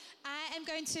am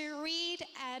going to read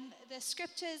the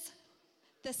scriptures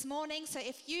this morning. So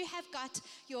if you have got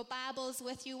your Bibles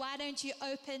with you, why don't you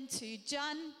open to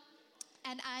John?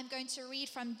 And I'm going to read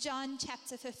from John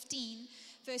chapter 15,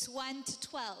 verse 1 to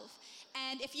 12.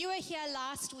 And if you were here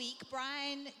last week,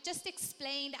 Brian just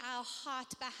explained our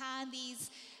heart behind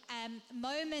these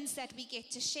moments that we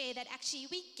get to share, that actually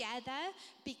we gather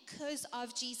because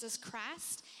of Jesus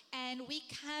Christ, and we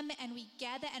come and we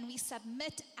gather and we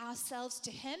submit ourselves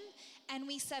to Him, and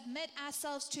we submit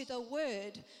ourselves to the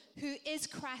Word, who is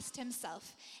Christ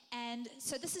Himself. And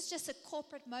so this is just a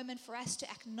corporate moment for us to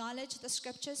acknowledge the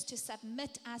scriptures, to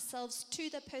submit ourselves to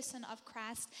the person of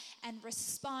Christ, and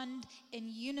respond in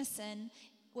unison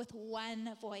with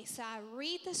one voice. So I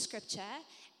read the scripture,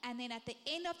 and then at the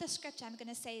end of the scripture, I'm going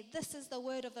to say, this is the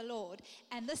word of the Lord.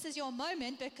 And this is your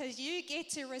moment, because you get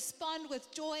to respond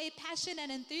with joy, passion,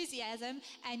 and enthusiasm.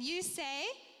 And you say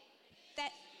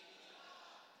that,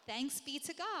 thanks be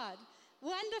to God.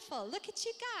 Wonderful. Look at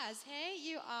you guys. Hey,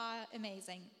 you are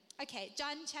amazing. Okay,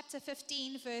 John chapter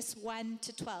 15, verse 1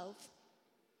 to 12.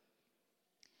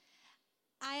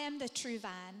 I am the true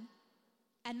vine,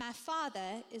 and my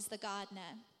Father is the gardener.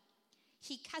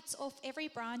 He cuts off every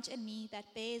branch in me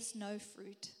that bears no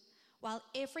fruit, while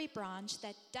every branch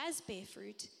that does bear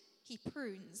fruit, He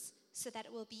prunes so that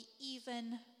it will be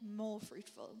even more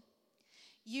fruitful.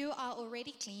 You are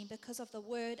already clean because of the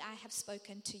word I have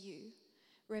spoken to you.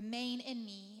 Remain in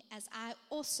me as I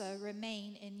also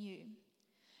remain in you.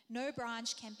 No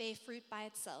branch can bear fruit by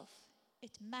itself.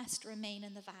 It must remain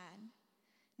in the vine.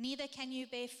 Neither can you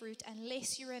bear fruit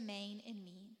unless you remain in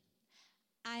me.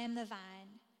 I am the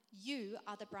vine, you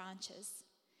are the branches.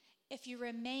 If you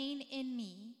remain in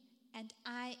me and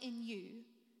I in you,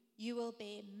 you will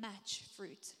bear much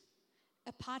fruit.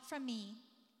 Apart from me,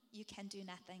 you can do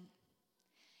nothing.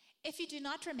 If you do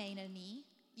not remain in me,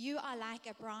 you are like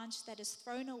a branch that is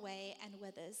thrown away and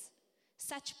withers.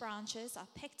 Such branches are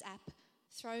picked up,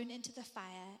 thrown into the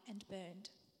fire, and burned.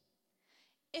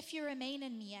 If you remain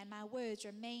in me and my words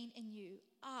remain in you,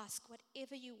 ask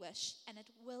whatever you wish, and it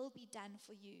will be done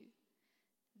for you.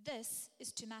 This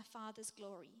is to my Father's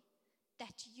glory,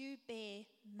 that you bear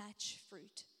much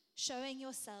fruit, showing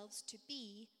yourselves to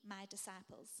be my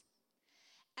disciples.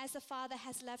 As the Father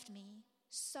has loved me,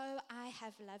 so I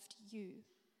have loved you.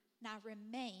 Now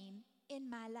remain in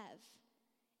my love.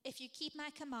 If you keep my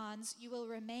commands, you will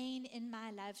remain in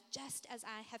my love, just as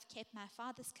I have kept my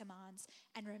Father's commands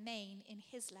and remain in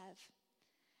His love.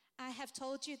 I have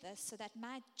told you this so that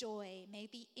my joy may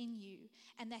be in you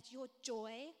and that your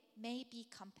joy may be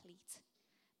complete.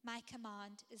 My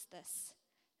command is this: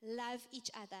 love each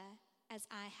other as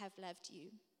I have loved you.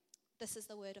 This is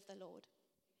the word of the Lord.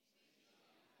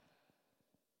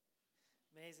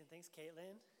 Amazing. Thanks,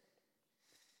 Caitlin.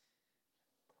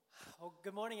 Well,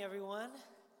 good morning, everyone.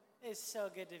 It's so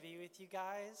good to be with you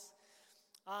guys.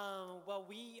 Well,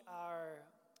 we are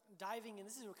diving in.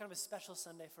 This is kind of a special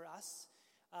Sunday for us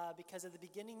because at the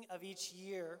beginning of each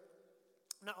year,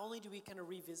 not only do we kind of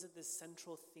revisit this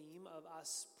central theme of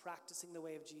us practicing the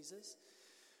way of Jesus,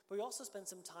 but we also spend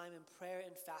some time in prayer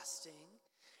and fasting,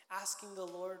 asking the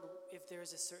Lord if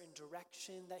there's a certain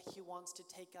direction that He wants to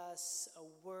take us,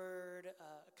 a word,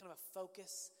 kind of a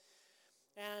focus.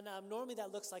 And normally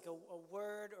that looks like a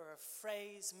word or a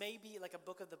phrase, maybe like a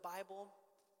book of the Bible.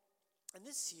 And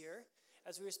this year,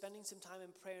 as we were spending some time in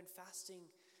prayer and fasting,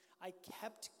 I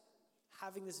kept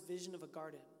having this vision of a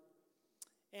garden.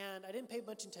 And I didn't pay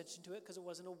much attention to it because it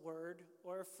wasn't a word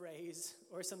or a phrase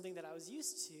or something that I was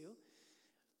used to.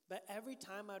 But every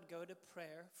time I'd go to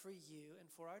prayer for you and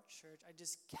for our church, I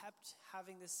just kept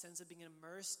having this sense of being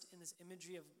immersed in this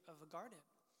imagery of a garden.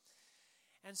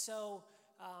 And so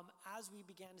as we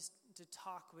began to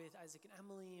talk with Isaac and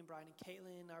Emily and Brian and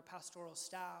Caitlin, our pastoral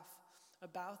staff,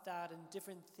 about that and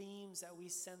different themes that we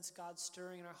sense God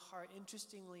stirring in our heart,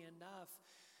 interestingly enough,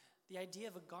 the idea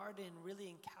of a garden really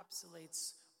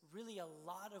encapsulates really a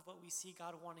lot of what we see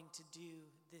God wanting to do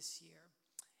this year.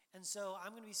 And so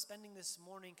I'm going to be spending this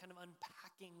morning kind of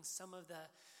unpacking some of the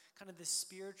kind of the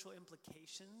spiritual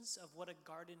implications of what a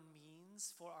garden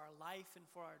means for our life and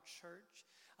for our church.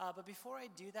 But before I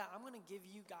do that, I'm going to give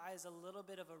you guys a little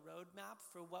bit of a roadmap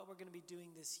for what we're going to be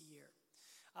doing this year.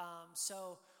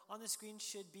 So on the screen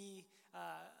should be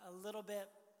a little bit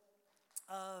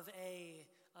of a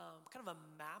kind of a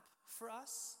map for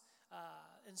us.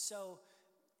 And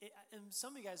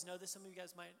some of you guys know this, some of you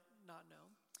guys might not know.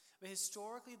 But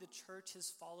historically, the church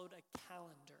has followed a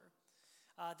calendar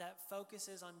that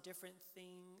focuses on different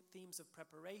themes of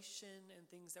preparation and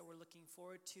things that we're looking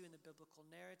forward to in the biblical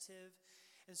narrative.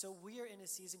 And so we are in a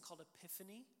season called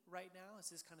Epiphany right now.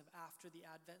 This is kind of after the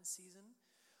Advent season.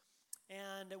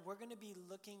 And we're going to be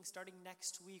looking, starting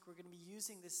next week, we're going to be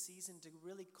using this season to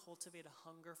really cultivate a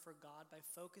hunger for God by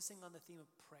focusing on the theme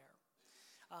of prayer.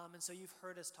 And so you've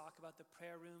heard us talk about the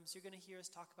prayer rooms. You're going to hear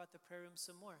us talk about the prayer rooms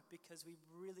some more because we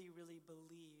really, really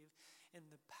believe in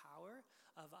the power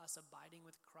of us abiding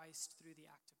with Christ through the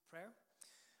act of prayer.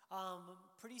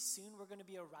 Pretty soon we're going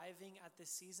to be arriving at this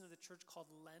season of the church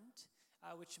called Lent,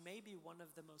 which may be one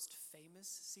of the most famous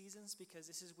seasons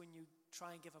because this is when you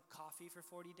try and give up coffee for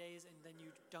 40 days and then you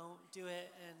don't do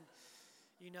it, and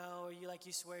you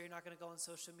swear you're not going to go on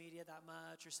social media that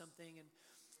much or something.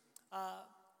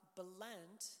 But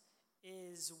Lent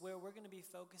is where we're going to be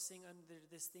focusing under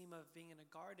this theme of being in a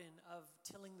garden, of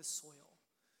tilling the soil.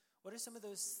 What are some of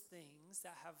those things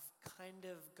that have kind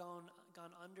of gone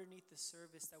underneath the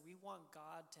surface that we want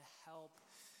God to help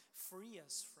free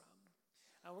us from?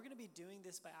 And we're going to be doing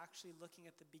this by actually looking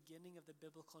at the beginning of the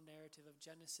biblical narrative of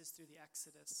Genesis through the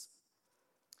Exodus.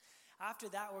 After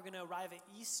that, we're going to arrive at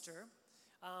Easter,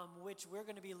 which we're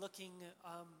going to be looking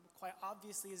quite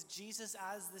obviously as Jesus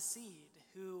as the seed,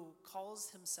 who calls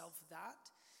himself that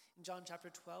in John chapter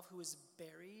 12, who was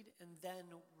buried and then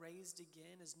raised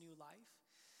again as new life.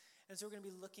 And so we're going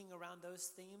to be looking around those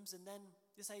themes, and then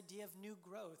this idea of new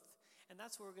growth. And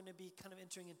that's where we're going to be kind of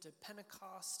entering into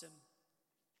Pentecost and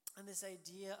this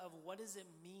idea of what does it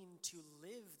mean to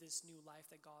live this new life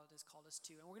that God has called us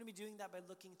to. And we're going to be doing that by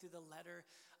looking through the letter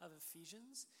of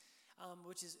Ephesians,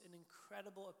 which is an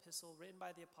incredible epistle written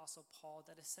by the Apostle Paul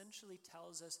that essentially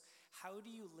tells us, how do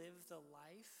you live the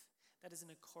life that is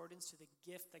in accordance to the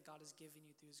gift that God has given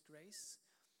you through his grace?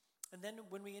 And then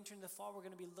when we enter into the fall, we're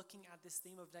going to be looking at this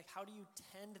theme of like, how do you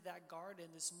tend that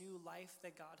garden, this new life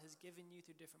that God has given you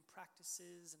through different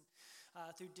practices and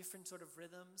through different sort of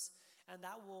rhythms. And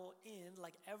that will end,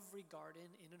 like every garden,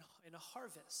 in a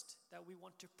harvest, that we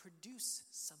want to produce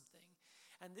something.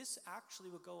 And this actually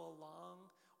will go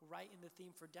along right in the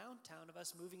theme for downtown of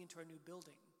us moving into our new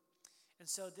building. And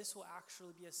so this will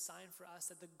actually be a sign for us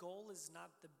that the goal is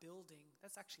not the building,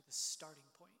 that's actually the starting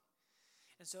point.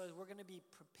 And so as we're going to be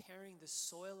preparing the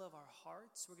soil of our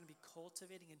hearts, we're going to be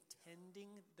cultivating and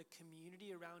tending the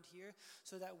community around here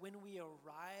so that when we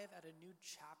arrive at a new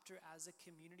chapter as a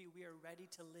community, we are ready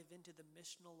to live into the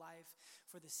missional life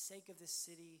for the sake of the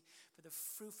city, for the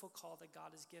fruitful call that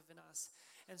God has given us.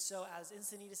 And so as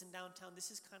Encinitas and downtown, this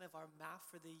is kind of our map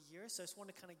for the year. So I just want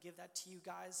to kind of give that to you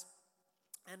guys.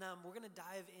 And we're going to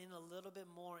dive in a little bit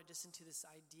more just into this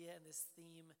idea and this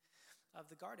theme of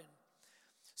the garden.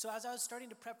 So as I was starting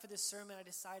to prep for this sermon, I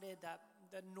decided that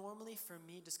normally for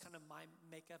me, just kind of my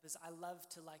makeup is I love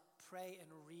to like pray and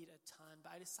read a ton.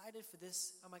 But I decided for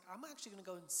this, I'm actually going to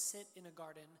go and sit in a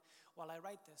garden while I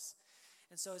write this.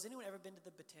 And so has anyone ever been to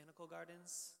the botanical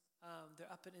gardens? They're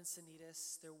up in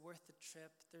Encinitas. They're worth the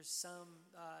trip. There's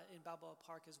some in Balboa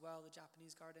Park as well, the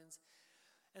Japanese gardens.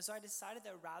 And so I decided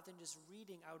that rather than just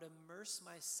reading, I would immerse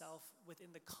myself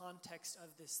within the context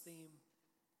of this theme.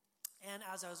 And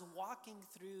as I was walking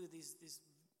through these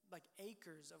like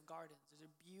acres of gardens,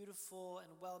 they're beautiful and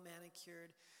well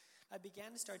manicured, I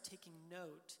began to start taking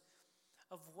note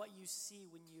of what you see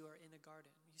when you are in a garden.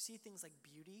 You see things like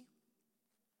beauty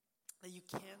that you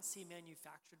can't see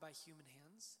manufactured by human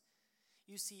hands.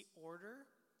 You see order,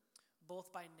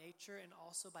 both by nature and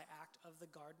also by act of the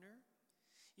gardener.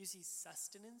 You see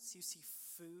sustenance, you see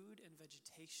food and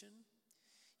vegetation.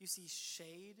 You see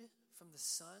shade from the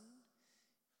sun,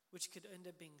 which could end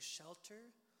up being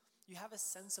shelter. You have a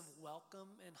sense of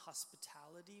welcome and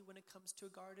hospitality when it comes to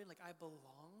a garden, like I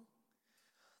belong.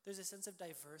 There's a sense of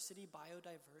diversity,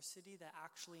 biodiversity, that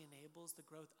actually enables the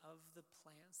growth of the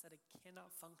plants, that it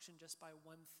cannot function just by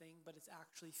one thing, but it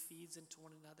actually feeds into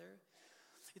one another.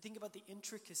 You think about the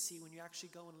intricacy when you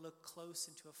actually go and look close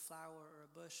into a flower or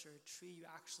a bush or a tree, you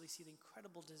actually see the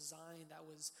incredible design that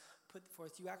was put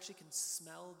forth. You actually can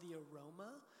smell the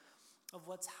aroma of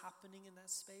what's happening in that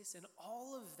space. And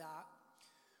all of that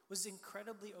was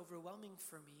incredibly overwhelming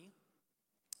for me,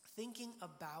 thinking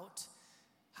about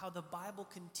how the Bible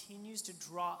continues to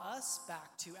draw us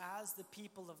back to, as the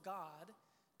people of God,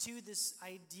 to this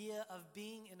idea of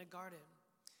being in a garden.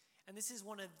 And this is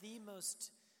one of the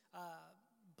most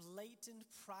blatant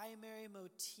primary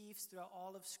motifs throughout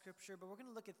all of Scripture. But we're going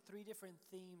to look at three different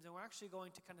themes, and we're actually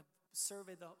going to kind of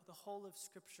survey the whole of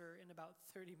Scripture in about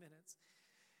 30 minutes.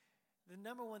 The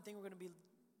number one thing we're going to be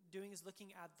doing is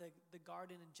looking at the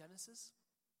garden in Genesis,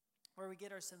 where we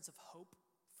get our sense of hope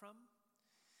from.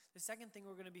 The second thing,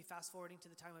 we're going to be fast forwarding to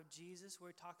the time of Jesus,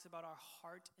 where it talks about our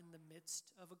heart in the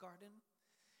midst of a garden.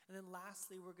 And then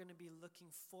lastly, we're going to be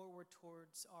looking forward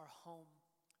towards our home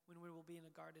when we will be in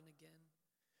a garden again.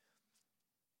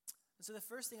 And so the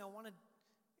first thing I want to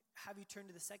have you turn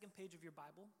to the second page of your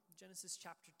Bible, Genesis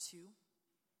chapter 2.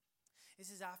 This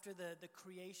is after the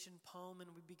creation poem,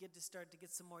 and we begin to start to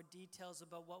get some more details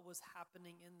about what was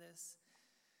happening in this.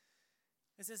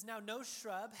 It says, "Now no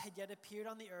shrub had yet appeared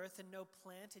on the earth, and no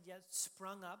plant had yet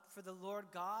sprung up, for the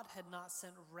Lord God had not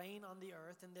sent rain on the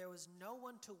earth, and there was no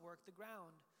one to work the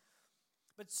ground.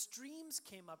 But streams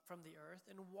came up from the earth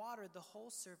and watered the whole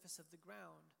surface of the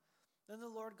ground. Then the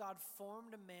Lord God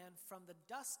formed a man from the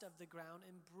dust of the ground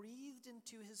and breathed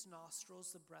into his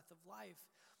nostrils the breath of life,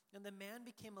 and the man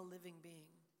became a living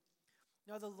being.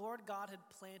 Now the Lord God had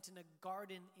planted a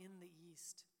garden in the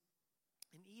east,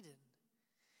 in Eden,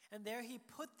 and there he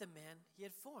put the man he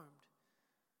had formed.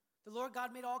 The Lord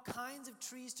God made all kinds of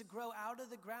trees to grow out of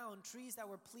the ground, trees that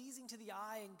were pleasing to the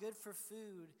eye and good for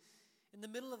food. In the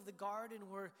middle of the garden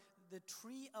were the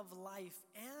tree of life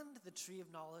and the tree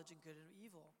of knowledge of good and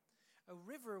evil. A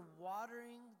river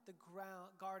watering the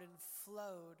garden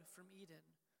flowed from Eden.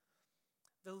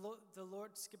 The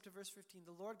Lord, skip to verse 15,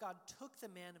 the Lord God took the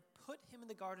man and put him in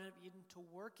the Garden of Eden to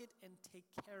work it and take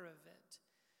care of it.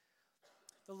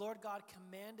 The Lord God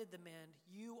commanded the man,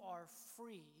 you are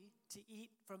free to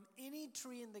eat from any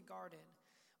tree in the garden,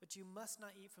 but you must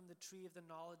not eat from the tree of the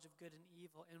knowledge of good and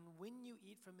evil, and when you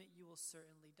eat from it, you will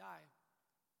certainly die."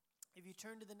 If you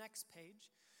turn to the next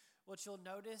page, what you'll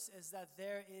notice is that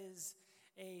there is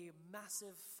a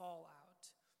massive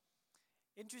fallout.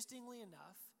 Interestingly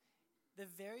enough, the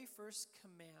very first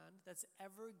command that's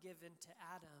ever given to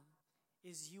Adam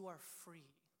is you are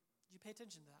free. Did you pay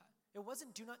attention to that? It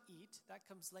wasn't do not eat, that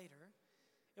comes later.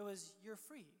 It was you're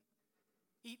free.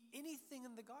 Eat anything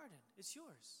in the garden, it's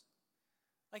yours.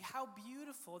 Like how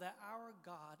beautiful that our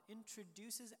God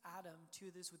introduces Adam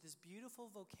to this with this beautiful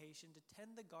vocation to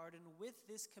tend the garden with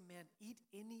this command, eat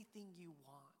anything you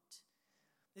want.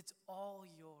 It's all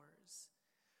yours.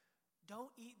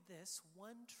 Don't eat this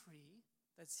one tree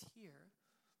that's here.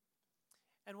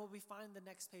 And what we find in the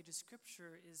next page of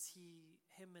scripture is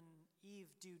him and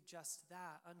Eve do just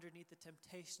that underneath the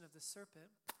temptation of the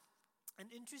serpent.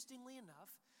 And interestingly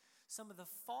enough, some of the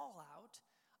fallout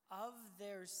of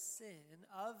their sin,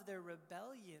 of their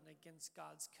rebellion against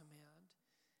God's command,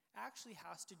 actually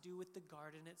has to do with the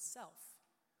garden itself.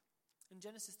 In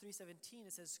Genesis 3:17,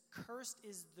 it says, "Cursed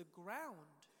is the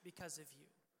ground because of you.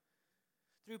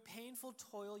 Through painful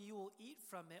toil you will eat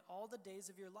from it all the days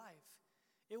of your life.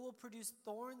 It will produce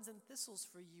thorns and thistles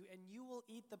for you, and you will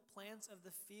eat the plants of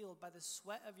the field. By the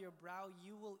sweat of your brow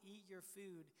you will eat your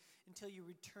food until you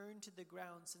return to the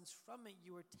ground, since from it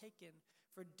you were taken.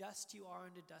 For dust you are,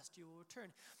 and to dust you will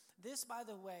return." This, by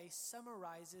the way,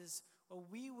 summarizes what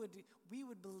we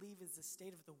would believe is the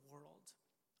state of the world,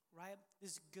 right?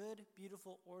 This good,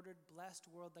 beautiful, ordered, blessed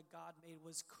world that God made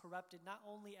was corrupted not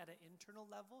only at an internal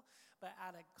level, but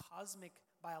at a cosmic,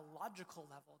 biological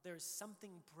level. There's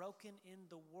something broken in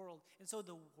the world. And so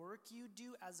the work you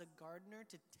do as a gardener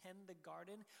to tend the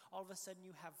garden, all of a sudden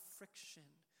you have friction,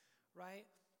 right?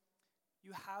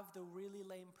 You have the really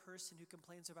lame person who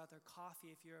complains about their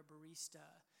coffee if you're a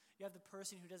barista. You have the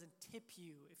person who doesn't tip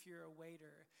you if you're a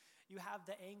waiter. You have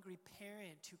the angry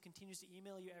parent who continues to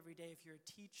email you every day if you're a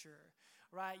teacher,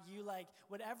 right? You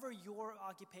whatever your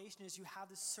occupation is, you have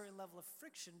this certain level of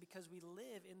friction because we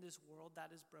live in this world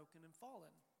that is broken and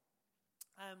fallen.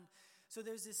 So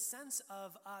there's this sense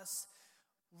of us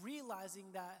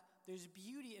realizing that there's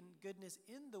beauty and goodness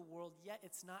in the world, yet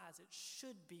it's not as it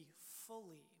should be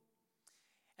fully.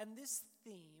 And this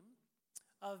theme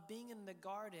of being in the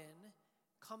garden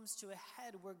comes to a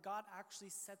head where God actually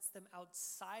sets them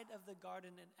outside of the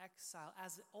garden in exile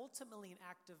as ultimately an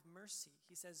act of mercy.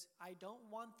 He says, I don't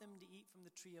want them to eat from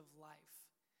the tree of life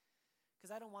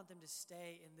because I don't want them to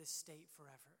stay in this state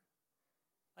forever.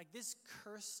 Like this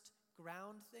cursed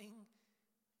ground thing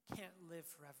can't live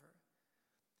forever.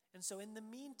 And so in the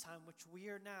meantime, which we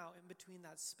are now in between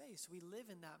that space, we live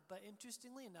in that. But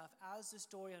interestingly enough, as the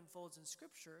story unfolds in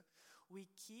Scripture, we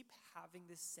keep having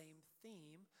this same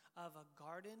theme of a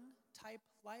garden-type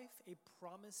life, a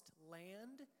promised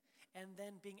land, and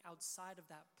then being outside of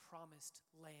that promised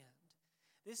land.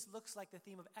 This looks like the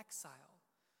theme of exile.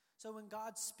 So when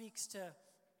God speaks to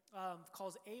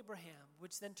calls Abraham,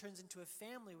 which then turns into a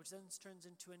family, which then turns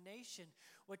into a nation.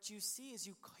 What you see is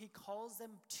he calls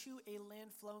them to a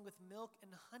land flowing with milk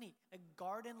and honey, a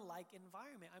garden-like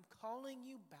environment. I'm calling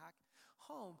you back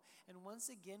home. And once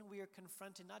again, we are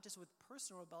confronted not just with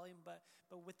personal rebellion, but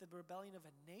with the rebellion of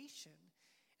a nation.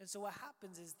 And so what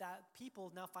happens is that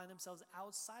people now find themselves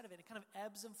outside of it. It kind of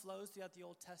ebbs and flows throughout the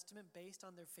Old Testament based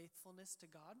on their faithfulness to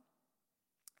God.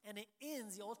 And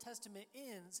the Old Testament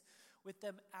ends with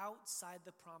them outside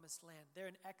the promised land. They're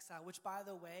in exile, which, by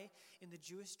the way, in the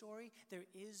Jewish story, there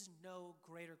is no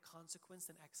greater consequence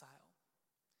than exile.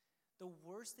 The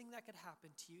worst thing that could happen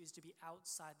to you is to be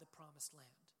outside the promised land.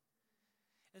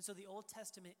 And so the Old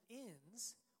Testament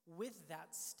ends with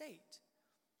that state,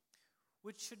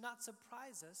 which should not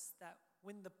surprise us that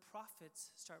when the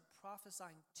prophets start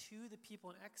prophesying to the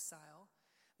people in exile,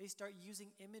 they start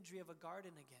using imagery of a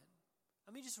garden again.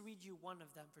 Let me just read you one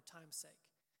of them for time's sake.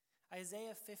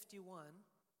 Isaiah 51,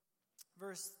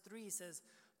 verse 3 says,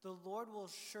 "The Lord will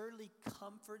surely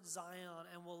comfort Zion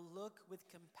and will look with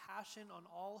compassion on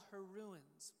all her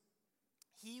ruins.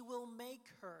 He will make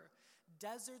her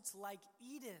deserts like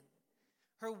Eden,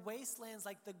 her wastelands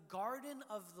like the garden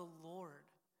of the Lord.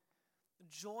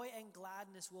 Joy and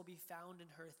gladness will be found in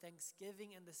her,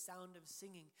 thanksgiving and the sound of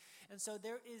singing." And so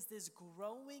there is this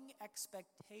growing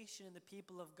expectation in the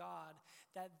people of God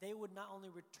that they would not only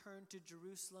return to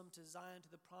Jerusalem, to Zion, to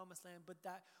the promised land, but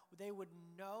that they would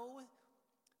know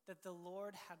that the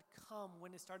Lord had come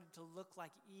when it started to look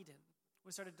like Eden, when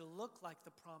it started to look like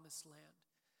the promised land.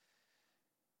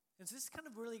 And so this is kind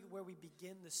of really where we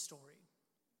begin the story.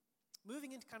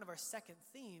 Moving into kind of our second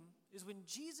theme is when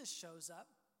Jesus shows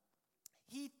up,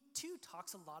 he too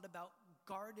talks a lot about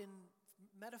garden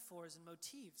metaphors and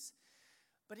motifs.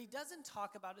 But he doesn't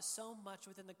talk about it so much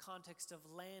within the context of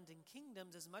land and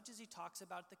kingdoms as much as he talks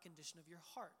about the condition of your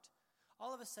heart.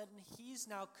 All of a sudden, he's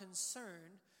now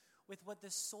concerned with what the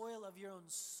soil of your own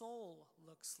soul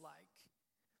looks like.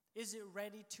 Is it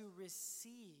ready to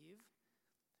receive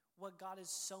what God is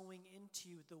sowing into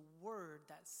you, the word,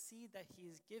 that seed that he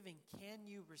is giving? Can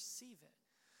you receive it?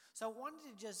 So I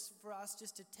wanted to for us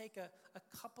to take a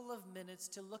couple of minutes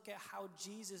to look at how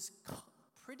Jesus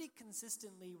pretty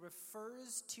consistently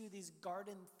refers to these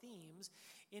garden themes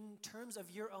in terms of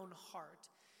your own heart.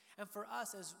 And for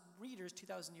us as readers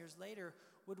 2,000 years later,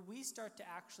 would we start to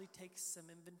actually take some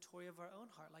inventory of our own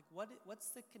heart? Like what's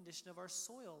the condition of our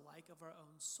soil like, of our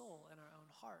own soul and our own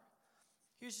heart?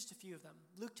 Here's just a few of them.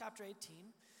 Luke chapter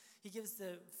 18, he gives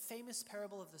the famous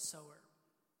parable of the sower.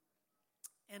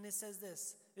 And it says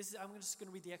this. I'm just going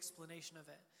to read the explanation of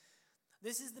it.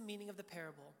 This is the meaning of the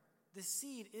parable. The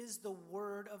seed is the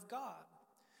word of God.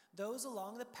 Those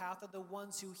along the path are the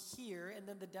ones who hear, and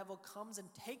then the devil comes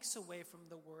and takes away from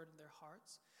the word in their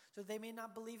hearts, so they may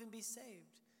not believe and be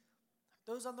saved.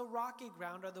 Those on the rocky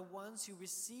ground are the ones who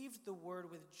received the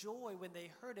word with joy when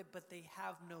they heard it, but they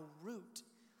have no root.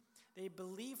 They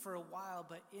believe for a while,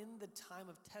 but in the time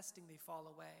of testing they fall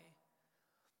away.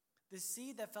 The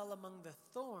seed that fell among the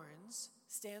thorns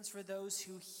stands for those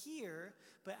who hear,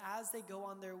 but as they go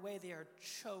on their way, they are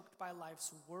choked by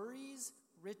life's worries,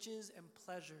 riches, and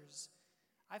pleasures.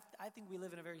 I think we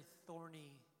live in a very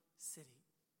thorny city,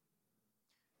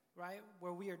 right?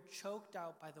 Where we are choked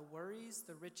out by the worries,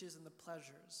 the riches, and the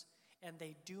pleasures, and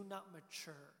they do not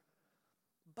mature.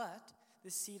 But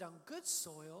the seed on good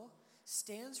soil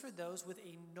stands for those with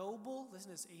a noble, listen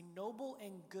to this, a noble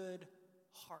and good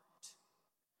heart.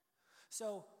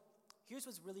 So here's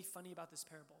what's really funny about this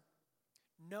parable.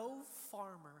 No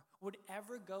farmer would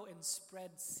ever go and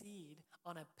spread seed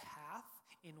on a path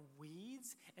in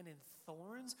weeds and in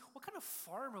thorns. What kind of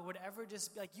farmer would ever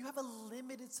just be like, you have a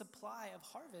limited supply of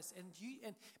harvest,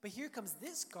 but here comes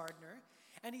this gardener,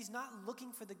 and he's not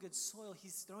looking for the good soil,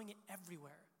 he's throwing it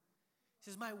everywhere. He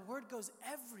says, my word goes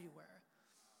everywhere.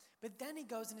 But then he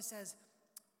goes and he says,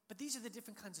 but these are the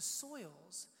different kinds of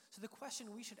soils. So the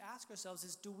question we should ask ourselves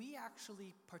is, do we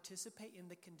actually participate in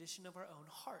the condition of our own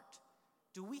heart?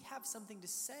 Do we have something to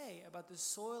say about the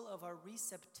soil of our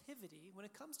receptivity when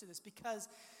it comes to this? Because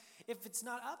if it's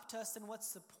not up to us, then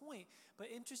what's the point? But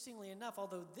interestingly enough,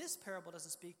 although this parable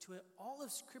doesn't speak to it, all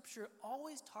of Scripture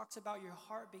always talks about your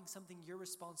heart being something you're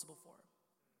responsible for.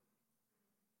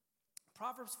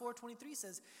 Proverbs 4:23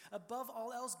 says, above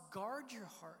all else, guard your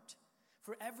heart,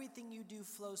 for everything you do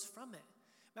flows from it.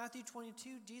 Matthew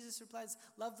 22, Jesus replies,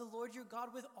 love the Lord your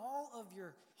God with all of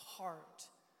your heart,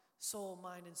 soul,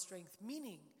 mind, and strength.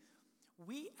 Meaning,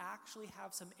 we actually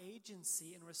have some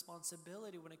agency and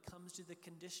responsibility when it comes to the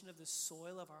condition of the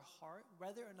soil of our heart,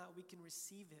 whether or not we can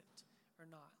receive it or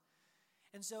not.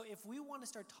 And so if we want to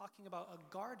start talking about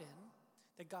a garden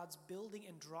that God's building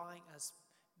and drawing us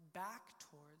back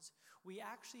towards, we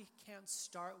actually can't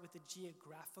start with a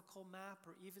geographical map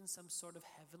or even some sort of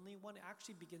heavenly one. It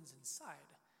actually begins inside.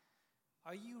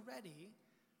 Are you ready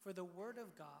for the word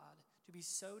of God to be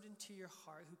sowed into your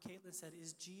heart, who Caitlin said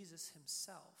is Jesus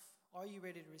himself? Are you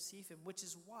ready to receive him? Which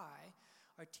is why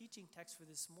our teaching text for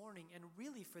this morning, and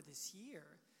really for this year,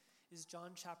 is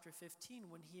John chapter 15,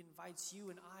 when he invites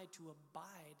you and I to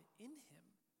abide in him,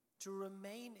 to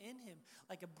remain in him,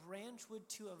 like a branch would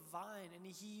to a vine. And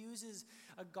he uses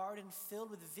a garden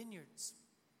filled with vineyards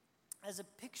as a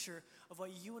picture of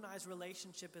what you and I's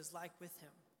relationship is like with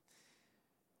him.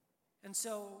 And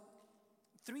so,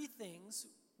 3 things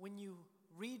when you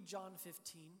read John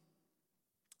 15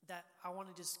 that I want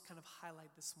to just kind of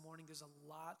highlight this morning. There's a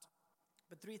lot,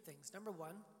 but 3 things. Number 1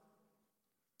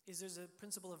 is there's a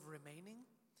principle of remaining.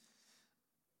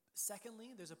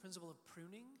 Secondly, there's a principle of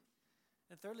pruning.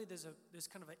 And thirdly, there's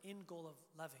kind of an end goal of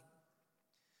loving.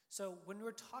 So when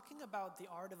we're talking about the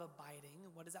art of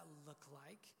abiding, what does that look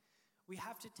like? We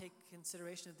have to take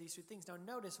consideration of these 3 things. Now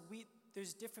notice,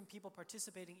 there's different people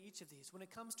participating in each of these. When it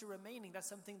comes to remaining, that's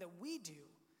something that we do.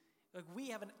 Like we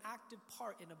have an active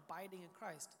part in abiding in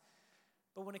Christ.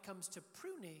 But when it comes to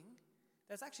pruning,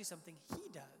 that's actually something he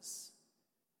does.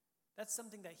 That's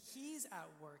something that he's at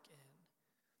work in.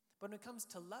 But when it comes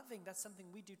to loving, that's something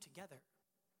we do together.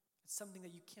 It's something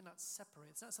that you cannot separate.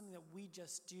 It's not something that we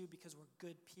just do because we're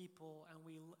good people and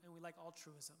we like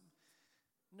altruism.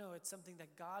 No, it's something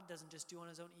that God doesn't just do on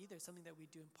his own either. It's something that we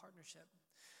do in partnership.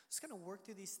 Let's kind of work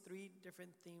through these 3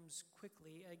 different themes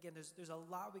quickly. Again, there's a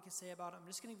lot we can say about it. I'm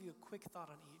just going to give you a quick thought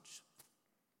on each.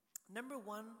 Number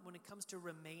 1, when it comes to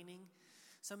remaining,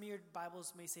 some of your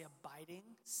Bibles may say abiding,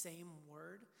 same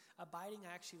word. Abiding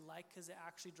I actually like because it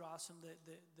actually draws from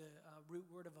the root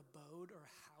word of abode or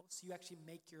house. You actually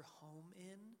make your home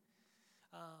in.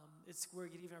 It's where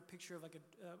you get even a picture of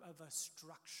of a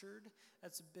structured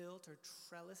that's built or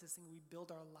trellis, this thing we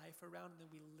build our life around and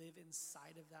then we live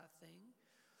inside of that thing.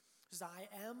 Because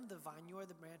I am the vine, you are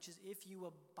the branches. If you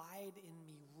abide in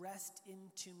me, rest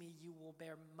into me, you will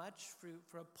bear much fruit.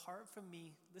 For apart from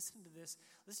me, listen to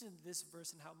this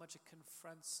verse and how much it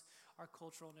confronts our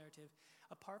cultural narrative.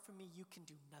 Apart from me, you can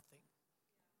do nothing.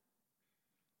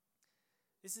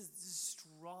 This is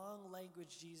strong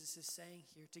language Jesus is saying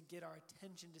here to get our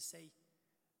attention to say,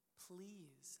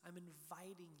 please, I'm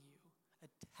inviting you,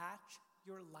 attach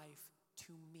your life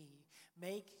to me.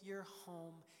 Make your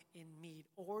home in me.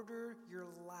 Order your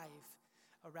life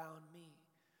around me.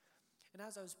 And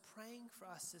as I was praying for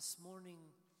us this morning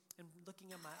and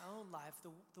looking at my own life,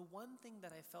 the one thing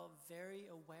that I felt very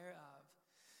aware of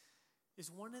is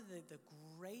one of the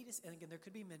greatest, and again, there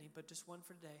could be many, but just one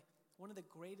for today. One of the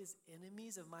greatest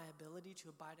enemies of my ability to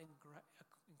abide in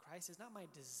Christ is not my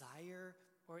desire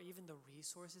or even the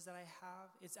resources that I have.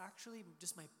 It's actually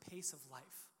just my pace of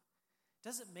life. It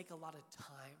doesn't make a lot of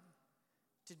time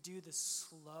to do the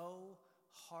slow,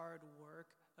 hard work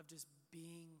of just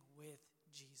being with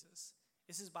Jesus.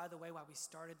 This is, by the way, why we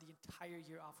started the entire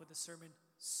year off with a sermon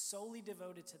solely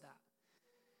devoted to that.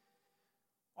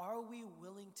 Are we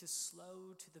willing to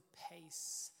slow to the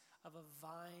pace of a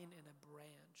vine and a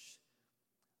branch?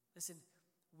 Listen,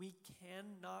 we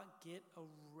cannot get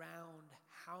around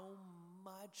how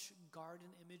much garden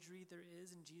imagery there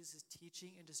is in Jesus'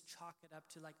 teaching and just chalk it up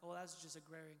to like, oh, that's just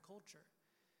agrarian culture.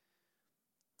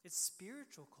 It's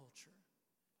spiritual culture.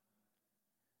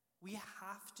 We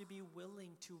have to be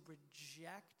willing to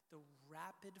reject the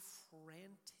rapid,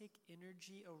 frantic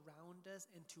energy around us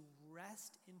and to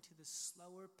rest into the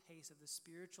slower pace of the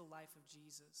spiritual life of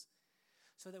Jesus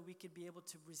so that we could be able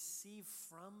to receive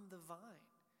from the vine.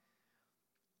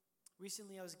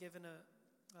 Recently, I was given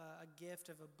a gift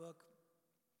of a book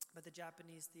by the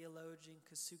Japanese theologian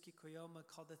Kosuke Koyama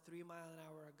called The 3 Mile an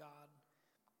Hour of God.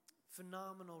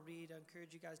 Phenomenal read. I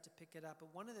encourage you guys to pick it up.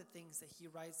 But one of the things that he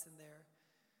writes in there,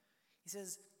 he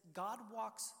says, God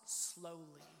walks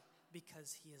slowly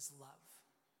because he is love.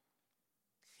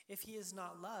 If he is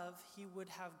not love, he would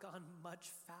have gone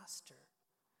much faster.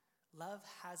 Love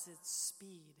has its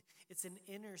speed. It's an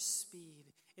inner speed.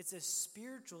 It's a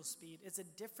spiritual speed. It's a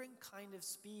different kind of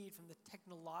speed from the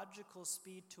technological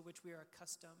speed to which we are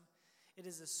accustomed. It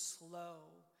is a slow,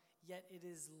 yet it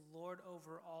is Lord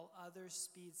over all other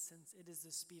speeds since it is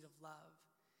the speed of love.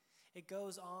 It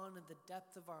goes on in the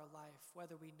depth of our life,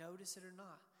 whether we notice it or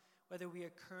not, whether we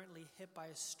are currently hit by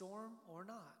a storm or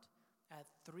not, at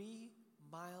 3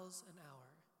 miles an hour.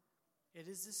 It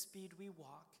is the speed we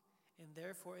walk, and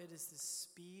therefore it is the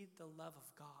speed the love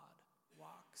of God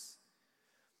walks.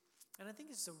 And I think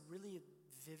it's a really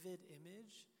vivid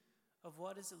image of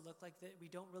what does it look like that we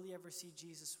don't really ever see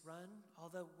Jesus run.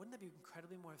 Although, wouldn't that be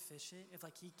incredibly more efficient if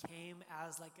like he came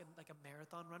as like a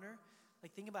marathon runner?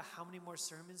 Like think about how many more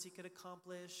sermons he could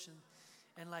accomplish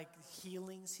and like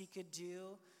healings he could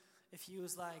do. If he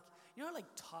was like, you know, like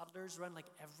toddlers run like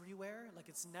everywhere. Like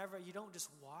it's never, you don't just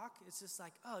walk. It's just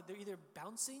like, oh, they're either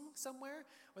bouncing somewhere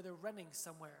or they're running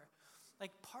somewhere.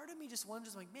 Like part of me just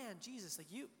wonders like, man, Jesus,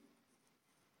 like you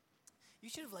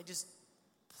should have like just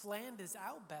planned this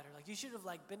out better. Like you should have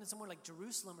like been in somewhere like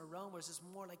Jerusalem or Rome where it's just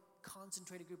more like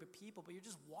concentrated group of people, but you're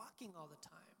just walking all the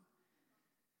time.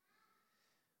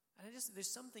 And there's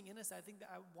something in us that I think that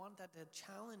I want that to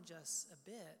challenge us a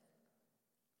bit.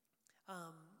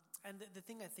 And the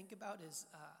thing I think about is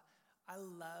I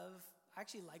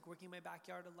actually like working in my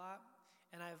backyard a lot.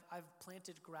 And I've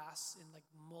planted grass in like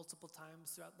multiple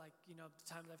times throughout like, the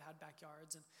times I've had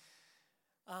backyards. And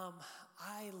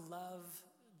I love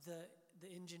the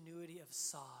ingenuity of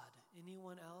sod.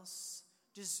 Anyone else?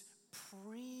 Just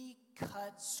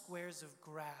pre-cut squares of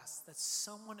grass that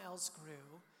someone else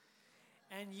grew.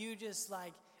 And you just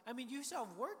like, you still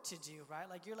have work to do, right?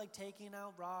 Like you're like taking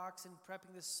out rocks and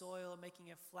prepping the soil and making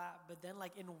it flat. But then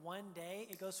like in one day,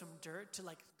 it goes from dirt to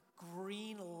like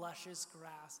green, luscious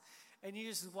grass. And you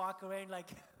just walk away and like,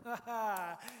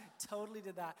 totally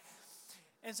did that.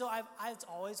 And so it's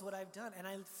always what I've done. And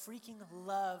I freaking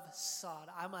love sod.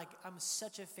 I'm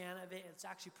such a fan of it. It's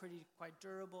actually quite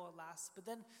durable. It lasts. But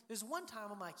then there's one time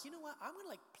I'm like, you know what? I'm going to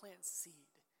like plant seed.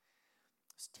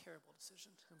 It was a terrible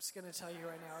decision. I'm just going to tell you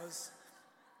right now. It was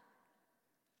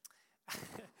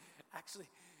actually,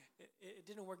 it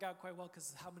didn't work out quite well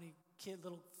because how many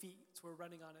little feet were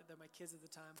running on it. They're my kids at the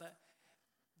time. But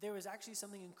there was actually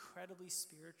something incredibly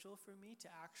spiritual for me to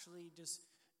actually just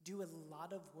do a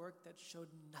lot of work that showed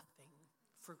nothing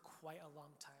for quite a long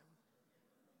time.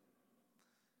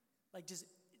 Like just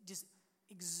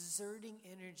exerting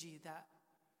energy that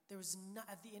there was not,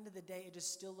 at the end of the day, it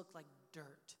just still looked like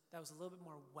dirt that was a little bit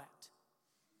more wet.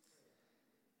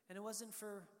 And it wasn't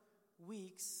for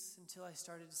weeks until I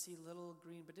started to see little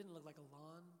green, but didn't look like a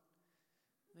lawn.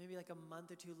 Maybe like a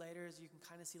month or two later, as you can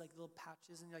kind of see like little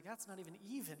patches, and you're like, that's not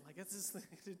even. Like, that's just like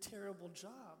a terrible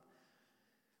job.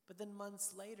 But then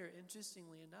months later,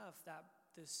 interestingly enough, that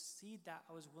the seed that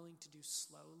I was willing to do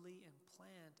slowly and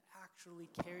plant actually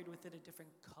carried with it a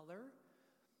different color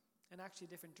and actually a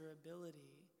different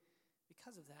durability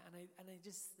because of that. And I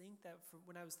just think that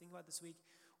when I was thinking about this week,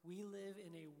 we live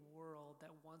in a world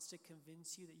that wants to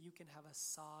convince you that you can have a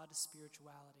sod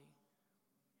spirituality.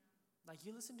 Like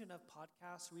you listen to enough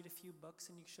podcasts, read a few books,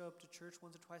 and you show up to church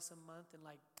once or twice a month and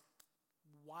like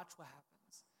watch what happens.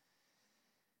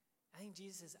 I think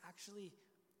Jesus says, actually,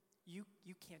 you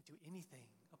can't do anything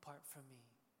apart from me.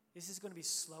 This is going to be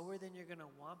slower than you're going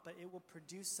to want, but it will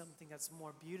produce something that's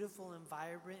more beautiful and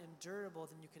vibrant and durable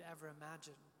than you could ever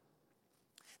imagine.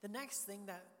 The next thing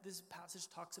that this passage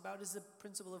talks about is the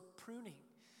principle of pruning.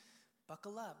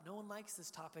 Buckle up. No one likes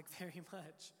this topic very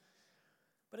much.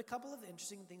 But a couple of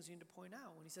interesting things we need to point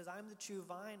out. When he says, I'm the true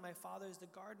vine, my Father is the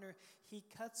gardener, he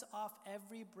cuts off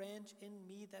every branch in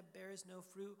me that bears no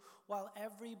fruit, while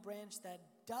every branch that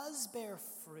does bear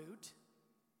fruit,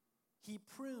 he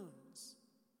prunes,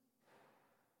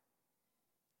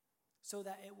 so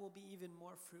that it will be even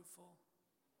more fruitful.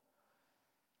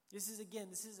 This is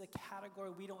a category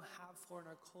we don't have for in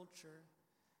our culture.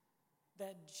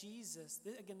 That Jesus,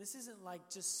 again, this isn't like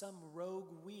just some rogue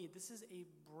weed. This is a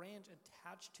branch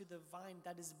attached to the vine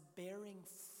that is bearing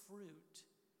fruit.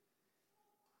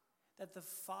 That the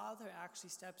Father actually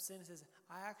steps in and says,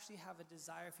 I actually have a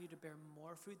desire for you to bear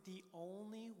more fruit. The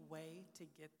only way to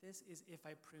get this is if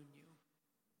I prune you.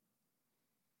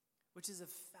 Which is a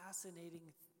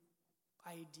fascinating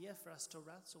idea for us to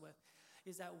wrestle with.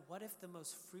 Is that what if the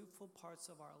most fruitful parts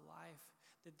of our life,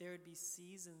 that there would be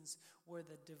seasons where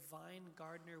the divine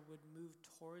gardener would move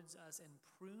towards us and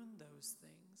prune those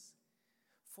things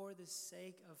for the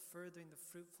sake of furthering the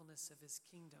fruitfulness of his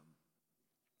kingdom.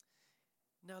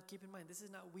 Now, keep in mind,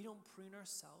 we don't prune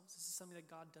ourselves. This is something that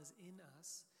God does in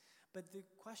us. But the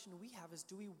question we have is,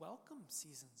 do we welcome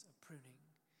seasons of pruning?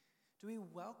 Do we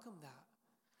welcome that?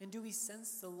 And do we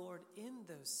sense the Lord in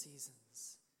those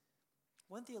seasons?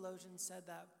 One theologian said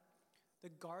that the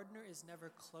gardener is never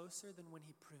closer than when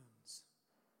he prunes.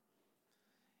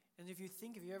 And if you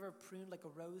ever pruned like a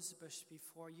rose bush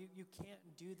before, you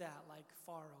can't do that like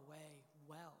far away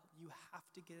well. You have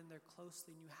to get in there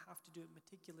closely and you have to do it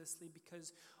meticulously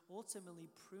because ultimately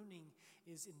pruning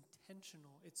is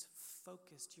intentional. It's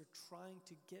focused. You're trying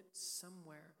to get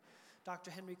somewhere.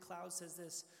 Dr. Henry Cloud says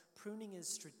this, pruning is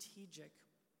strategic.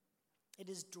 It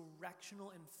is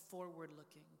directional and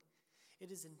forward-looking.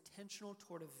 It is intentional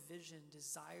toward a vision,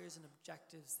 desires, and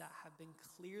objectives that have been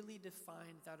clearly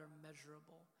defined, that are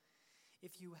measurable.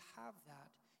 If you have that,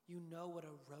 you know what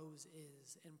a rose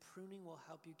is, and pruning will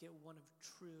help you get one of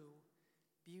true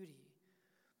beauty.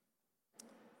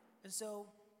 And so,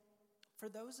 for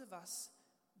those of us,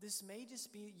 this may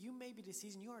just be, you may be the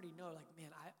season, you already know, like, man,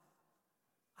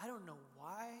 I don't know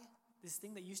why this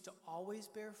thing that used to always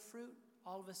bear fruit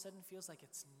all of a sudden feels like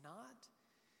it's not.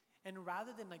 And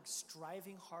rather than like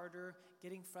striving harder,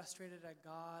 getting frustrated at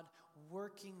God,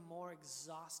 working more,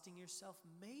 exhausting yourself,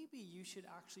 maybe you should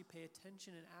actually pay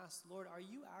attention and ask, Lord, are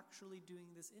you actually doing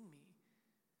this in me?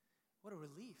 What a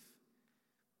relief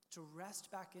to rest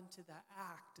back into that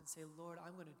act and say, Lord,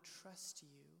 I'm going to trust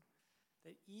you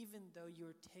that even though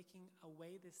you're taking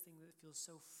away this thing that feels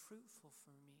so fruitful for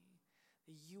me,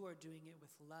 that you are doing it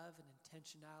with love and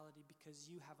intentionality because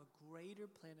you have a greater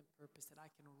plan and purpose that I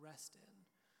can rest in.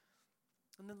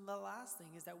 And then the last thing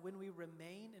is that when we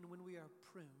remain and when we are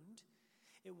pruned,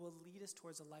 it will lead us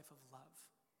towards a life of love.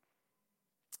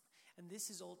 And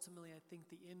this is ultimately, I think,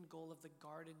 the end goal of the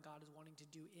garden God is wanting to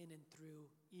do in and through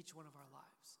each one of our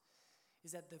lives,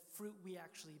 is that the fruit we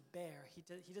actually bear, he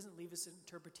doesn't leave us in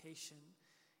interpretation,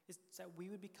 it's that we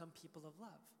would become people of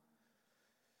love.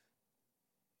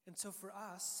 And so for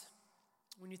us,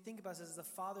 when you think about it, as the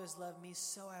Father has loved me,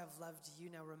 so I have loved you.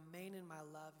 Now remain in my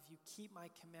love. If you keep my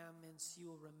commandments, you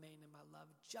will remain in my love,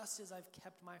 just as I've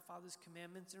kept my Father's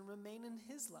commandments and remain in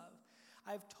his love.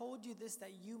 I've told you this,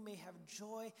 that you may have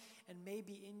joy and may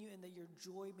be in you, and that your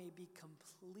joy may be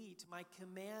complete. My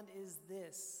command is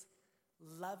this: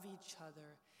 love each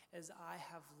other as I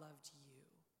have loved you.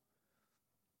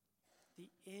 The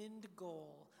end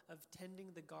goal of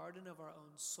tending the garden of our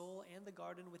own soul and the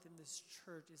garden within this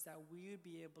church is that we would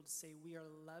be able to say we are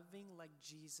loving like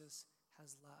Jesus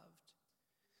has loved.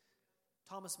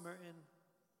 Thomas Merton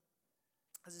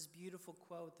has this beautiful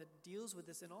quote that deals with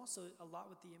this and also a lot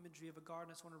with the imagery of a garden.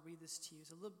 I just want to read this to you.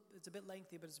 It's a bit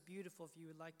lengthy, but it's beautiful if you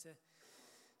would like to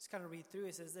just kind of read through.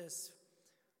 It says this: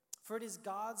 "For it is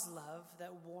God's love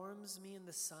that warms me in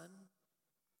the sun,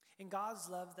 and God's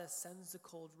love that sends the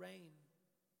cold rain.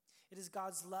 It is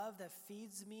God's love that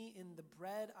feeds me in the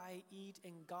bread I eat,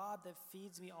 and God that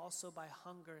feeds me also by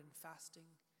hunger and fasting.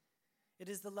 It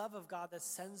is the love of God that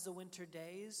sends the winter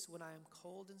days when I am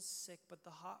cold and sick, but the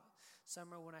hot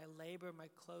summer when I labor, my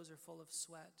clothes are full of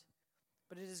sweat.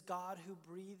 But it is God who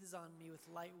breathes on me with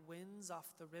light winds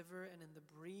off the river and in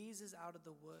the breezes out of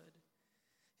the wood.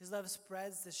 His love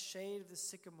spreads the shade of the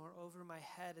sycamore over my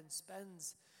head and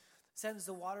sends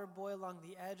the water boy along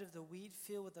the edge of the wheat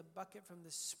field with a bucket from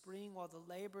the spring while the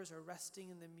laborers are resting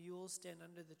and the mules stand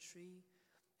under the tree.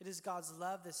 It is God's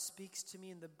love that speaks to me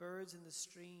in the birds and the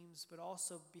streams, but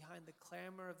also behind the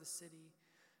clamor of the city.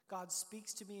 God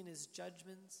speaks to me in his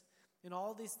judgments, and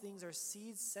all these things are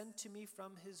seeds sent to me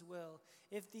from his will.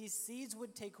 If these seeds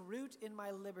would take root in my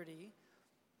liberty,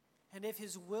 and if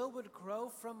his will would grow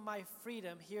from my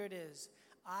freedom, here it is,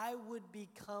 I would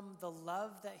become the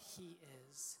love that he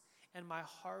is, and my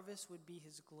harvest would be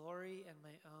his glory and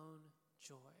my own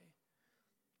joy."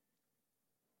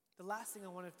 The last thing I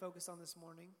want to focus on this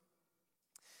morning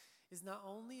is not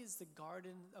only is the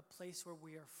garden a place where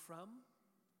we are from,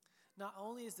 not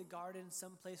only is the garden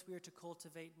some place we are to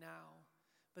cultivate now,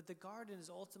 but the garden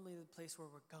is ultimately the place where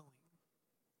we're going.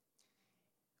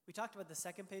 We talked about the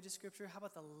second page of Scripture. How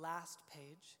about the last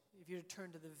page? If you were to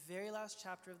turn to the very last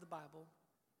chapter of the Bible,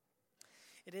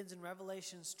 it ends in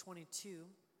Revelations 22.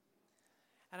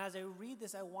 And as I read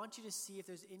this, I want you to see if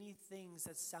there's any things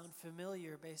that sound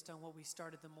familiar based on what we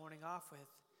started the morning off with.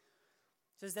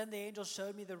 It says, "Then the angel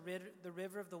showed me the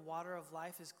river of the water of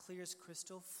life as clear as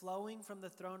crystal, flowing from the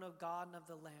throne of God and of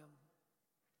the Lamb.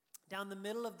 Down the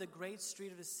middle of the great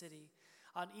street of the city,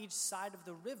 on each side of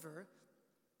the river,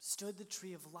 stood the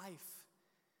tree of life,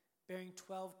 bearing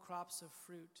 12 crops of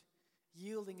fruit,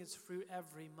 yielding its fruit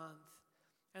every month.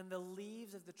 And the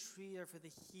leaves of the tree are for the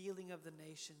healing of the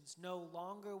nations. No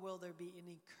longer will there be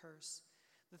any curse.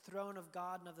 The throne of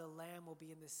God and of the Lamb will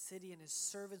be in the city, and his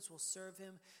servants will serve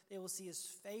him. They will see his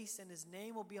face, and his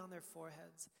name will be on their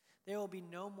foreheads. There will be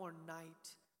no more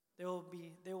night. They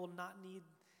will not need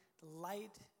the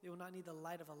light. They will not need the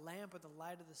light of a lamp or the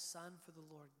light of the sun, for the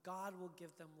Lord God will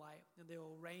give them light, and they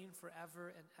will reign forever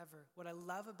and ever." What I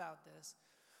love about this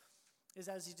is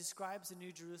as he describes the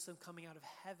New Jerusalem coming out of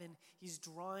heaven, he's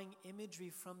drawing imagery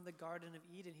from the Garden of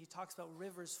Eden. He talks about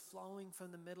rivers flowing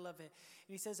from the middle of it.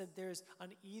 And he says that there's,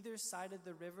 on either side of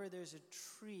the river, there's a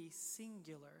tree,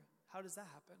 singular. How does that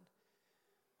happen?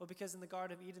 Well, because in the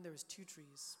Garden of Eden, there was 2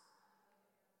 trees.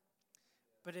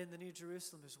 But in the New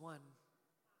Jerusalem, there's one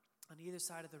on either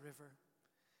side of the river.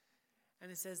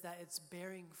 And it says that it's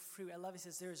bearing fruit. I love it. It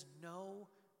says there is no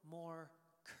more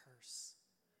curse.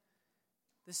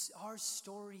 Our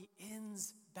story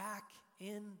ends back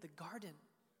in the garden,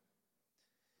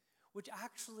 which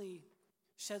actually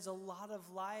sheds a lot of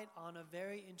light on a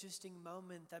very interesting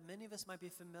moment that many of us might be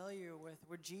familiar with,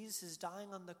 where Jesus is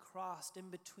dying on the cross in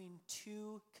between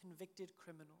 2 convicted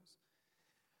criminals.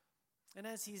 And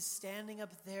as he's standing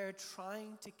up there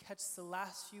trying to catch the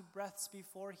last few breaths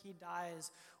before he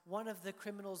dies, one of the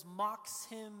criminals mocks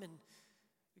him and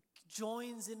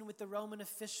joins in with the Roman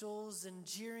officials and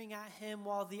jeering at him,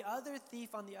 while the other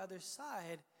thief on the other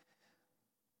side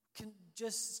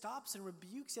just stops and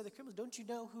rebukes the other criminals. Don't you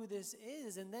know who this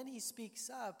is? And then he speaks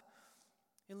up.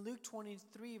 In Luke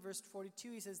 23, verse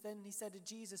 42, he says, then he said to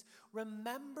Jesus,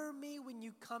 remember me when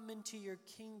you come into your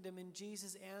kingdom. And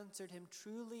Jesus answered him,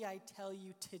 truly I tell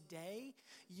you, today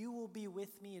you will be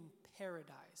with me in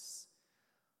paradise.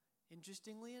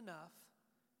 Interestingly enough,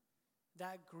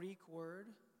 that Greek word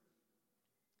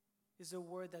is a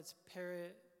word that's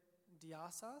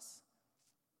paradiasos,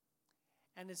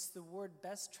 and it's the word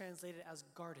best translated as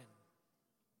garden.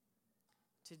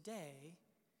 Today,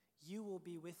 you will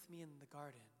be with me in the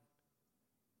garden.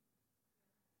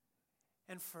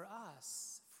 And for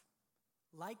us,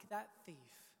 like that thief,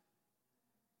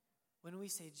 when we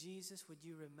say, Jesus, would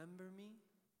you remember me?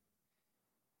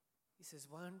 He says,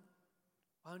 why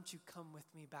don't you come with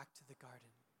me back to the garden?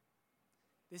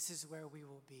 This is where we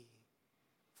will be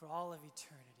for all of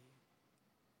eternity.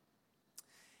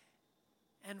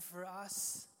 And for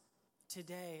us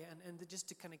today, and just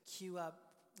to kind of cue up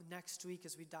next week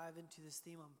as we dive into this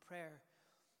theme on prayer,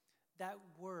 that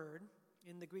word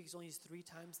in the Greek is only used 3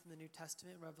 times in the New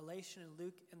Testament, Revelation and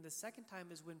Luke, and the second time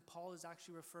is when Paul is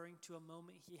actually referring to a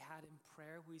moment he had in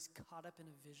prayer where he's caught up in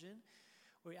a vision,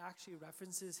 where he actually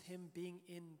references him being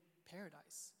in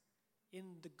paradise, in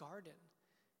the garden.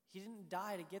 He didn't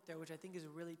die to get there, which I think is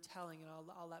really telling, and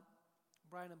I'll let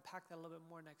Brian unpack that a little bit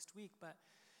more next week, but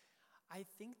I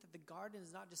think that the garden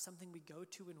is not just something we go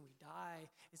to when we die.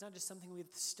 It's not just something we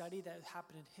study that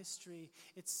happened in history.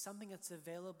 It's something that's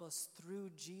available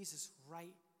through Jesus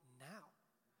right now.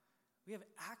 We have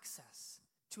access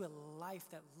to a life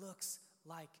that looks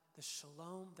like the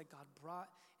shalom that God brought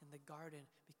in the garden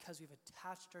because we've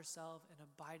attached ourselves and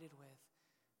abided with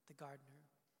the gardener.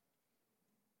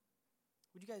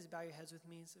 Would you guys bow your heads with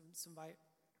me? So invite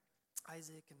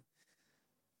Isaac and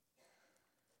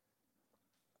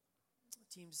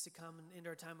teams to come and end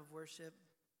our time of worship.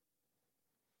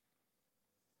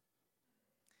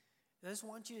 And I just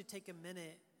want you to take a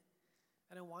minute,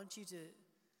 and I want you to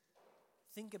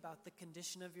think about the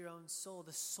condition of your own soul,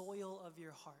 the soil of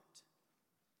your heart.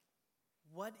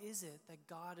 What is it that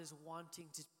God is wanting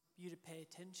you to pay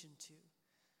attention to?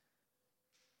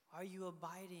 Are you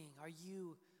abiding? Are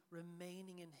you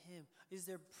remaining in Him? Is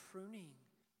there pruning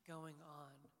going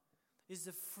on? Is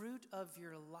the fruit of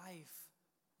your life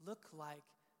look like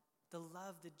the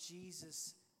love that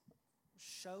Jesus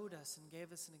showed us and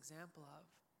gave us an example of?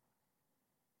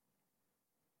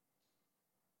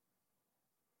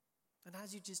 And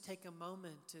as you just take a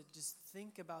moment to just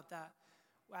think about that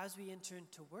as we enter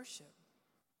into worship,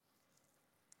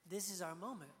 this is our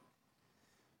moment.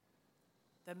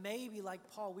 That maybe, like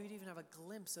Paul, we would even have a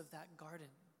glimpse of that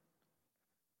garden.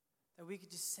 That we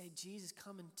could just say, Jesus,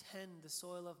 come and tend the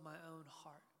soil of my own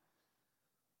heart.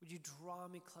 Would you draw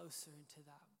me closer into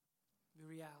that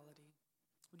reality?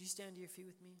 Would you stand to your feet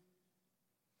with me?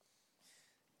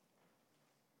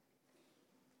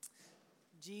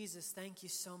 Jesus, thank you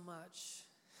so much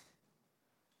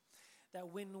that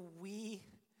when we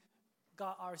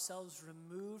got ourselves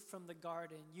removed from the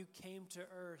garden, you came to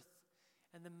earth,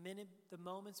 and the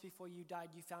moments before you died,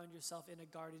 you found yourself in a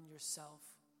garden yourself,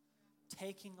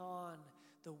 taking on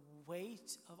the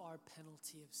weight of our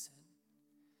penalty of sin.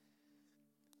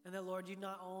 And that, Lord, you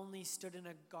not only stood in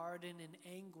a garden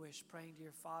in anguish praying to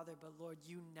your Father, but Lord,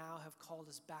 you now have called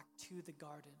us back to the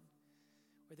garden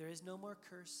where there is no more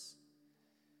curse.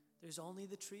 There's only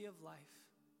the tree of life.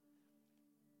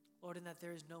 Lord, and that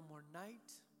there is no more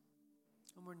night,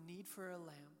 no more need for a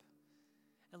lamp.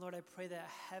 And Lord, I pray that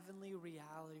heavenly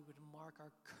reality would mark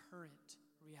our current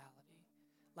reality.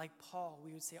 Like Paul,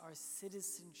 we would say our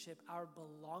citizenship, our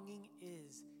belonging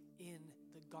is in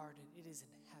the garden. It is in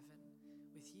heaven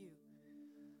with you.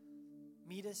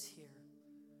 Meet us here.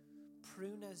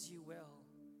 Prune as you will.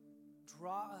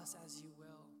 Draw us as you will.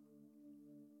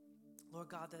 Lord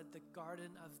God, that the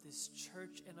garden of this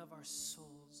church and of our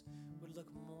souls would look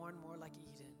more and more like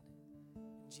Eden.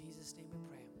 In Jesus' name we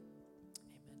pray.